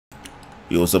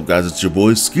Yo, what's up, guys? It's your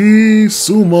boy Ski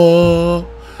Suma,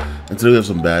 and today we have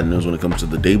some bad news when it comes to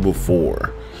the day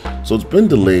before. So it's been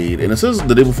delayed, and it says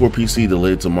the day before PC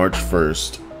delayed to March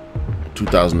 1st,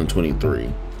 2023.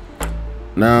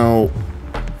 Now,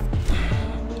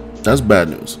 that's bad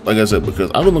news. Like I said, because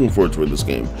I've been looking forward to this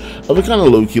game. I've been kind of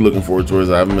low-key looking forward to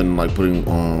it. I haven't been like putting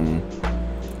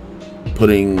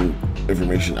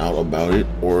information out about it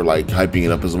or like hyping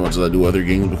it up as much as I do other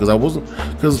games, because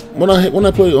when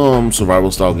I play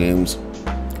survival style games,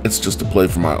 it's just to play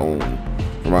for my own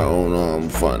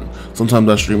fun. Sometimes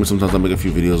I stream it, sometimes I make a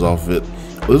few videos off of it.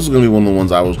 But this is gonna be one of the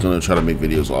ones I was gonna try to make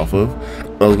videos off of.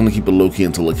 But I was gonna keep it low-key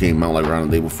until it came out, like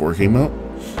around the day before it came out.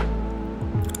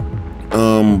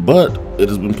 But it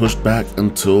has been pushed back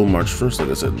until March 1st, like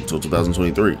I said, until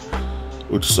 2023,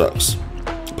 which sucks.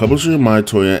 Publisher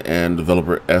MyToya and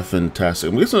developer Fntastic,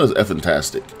 I'm guessing it's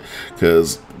Fntastic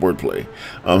because wordplay,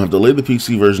 have delayed the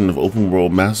PC version of open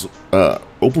world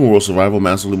survival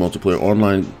massively multiplayer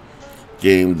online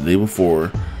game the day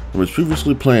before from its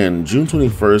previously planned June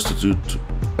 21st to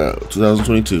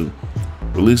 2022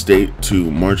 release date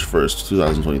to March 1st,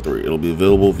 2023. It'll be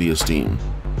available via Steam.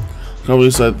 The company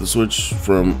decided to switch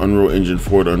from Unreal Engine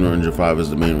 4 to Unreal Engine 5 is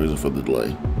the main reason for the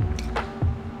delay.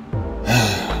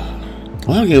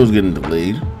 A lot of games getting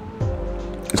delayed.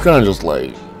 It's kind of just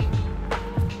like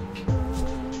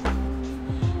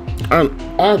I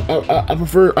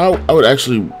would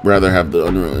actually rather have the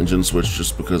Unreal Engine switch,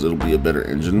 just because it'll be a better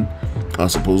engine,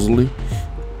 supposedly.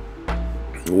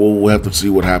 We'll have to see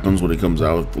what happens when it comes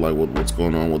out, like what's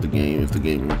going on with the game, if the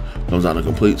game comes out in a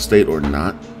complete state or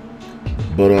not.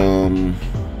 But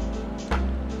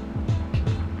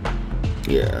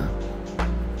yeah.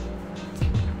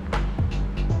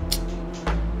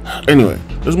 Anyway,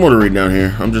 there's more to read down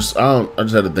here. I just had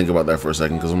to think about that for a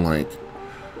second, because I'm like,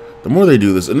 the more they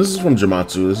do this, and this is from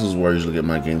Jamatsu, this is where I usually get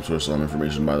my game source on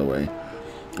information, by the way.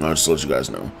 Just to let you guys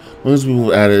know. Millions of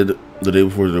people have added the day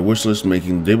before to their wish list,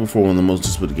 making the day before one of the most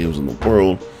anticipated games in the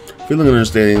world. Feeling and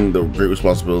understanding the great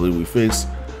responsibility we face,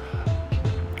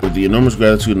 with the enormous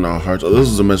gratitude in our hearts. Oh, this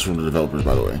is a message from the developers,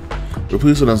 by the way. We're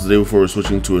pleased to announce the day before we're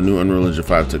switching to a new Unreal Engine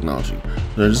 5 technology.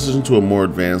 The transition to a more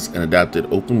advanced and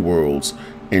adapted open worlds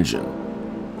engine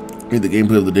made the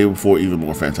gameplay of the day before even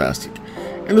more fantastic.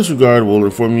 In this regard, we'll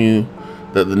inform you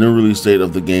that the new release date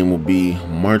of the game will be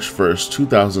March 1st,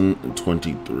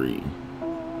 2023.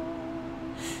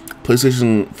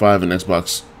 PlayStation 5 and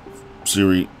Xbox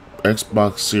Series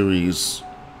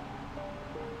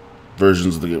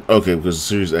versions of the game. Okay, because the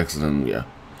Series X and then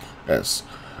S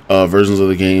versions of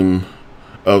the game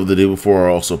of the day before are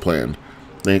also planned.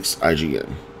 Thanks,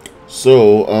 IGN.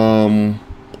 So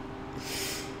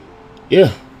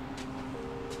yeah,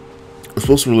 it's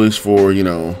supposed to release for,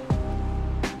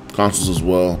 consoles as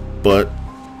well, but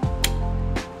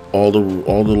all the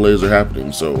delays are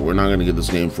happening, so we're not gonna get this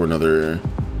game for another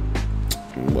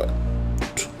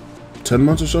 10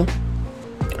 months or so.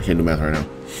 I can't do math right now.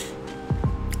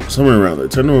 Somewhere around there,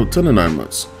 10 to 9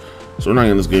 months. So we're not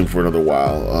getting this game for another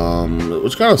while,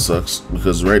 which kind of sucks,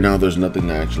 because right now there's nothing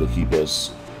to actually keep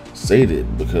us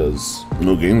sated, because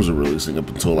no games are releasing up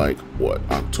until like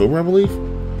October, I believe.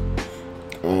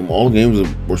 All games that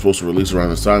were supposed to release around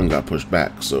this time got pushed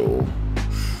back. So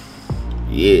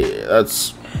yeah,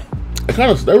 that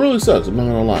really sucks. I'm not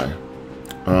gonna lie.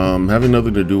 Having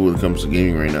nothing to do when it comes to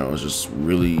gaming right now is just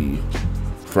really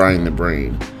frying the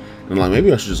brain. And like,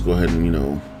 maybe I should just go ahead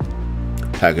and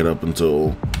pack it up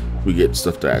until we get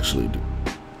stuff to actually do.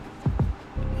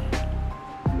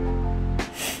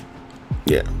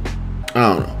 Yeah,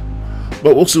 I don't know,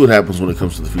 but we'll see what happens when it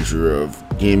comes to the future of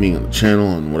gaming and the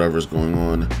channel and whatever's going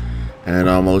on, and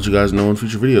I'll let you guys know in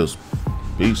future videos.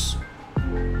 Peace.